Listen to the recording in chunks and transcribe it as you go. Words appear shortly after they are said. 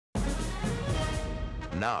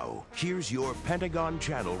Now, here's your Pentagon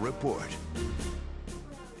Channel report.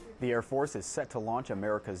 The Air Force is set to launch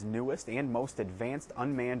America's newest and most advanced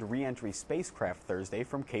unmanned reentry spacecraft Thursday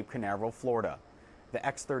from Cape Canaveral, Florida. The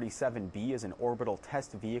X-37B is an orbital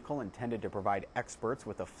test vehicle intended to provide experts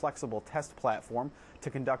with a flexible test platform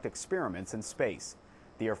to conduct experiments in space.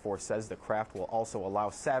 The Air Force says the craft will also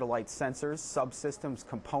allow satellite sensors, subsystems,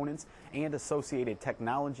 components, and associated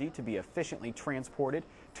technology to be efficiently transported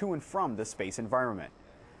to and from the space environment.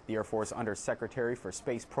 The Air Force Undersecretary for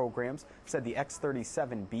Space Programs said the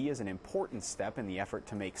X-37B is an important step in the effort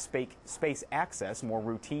to make space access more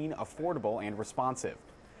routine, affordable, and responsive.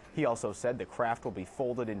 He also said the craft will be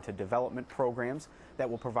folded into development programs that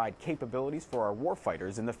will provide capabilities for our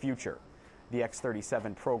warfighters in the future. The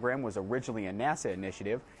X-37 program was originally a NASA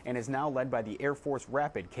initiative and is now led by the Air Force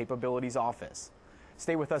Rapid Capabilities Office.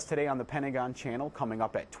 Stay with us today on the Pentagon Channel. Coming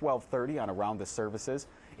up at 12:30 on Around the Services,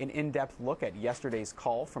 an in-depth look at yesterday's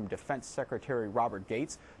call from Defense Secretary Robert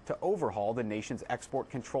Gates to overhaul the nation's export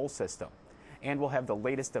control system. And we'll have the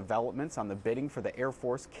latest developments on the bidding for the Air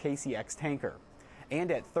Force KC-X tanker. And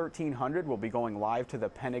at 1300, we'll be going live to the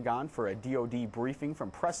Pentagon for a DoD briefing from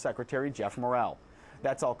Press Secretary Jeff Morrell.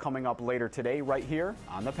 That's all coming up later today right here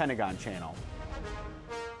on the Pentagon Channel.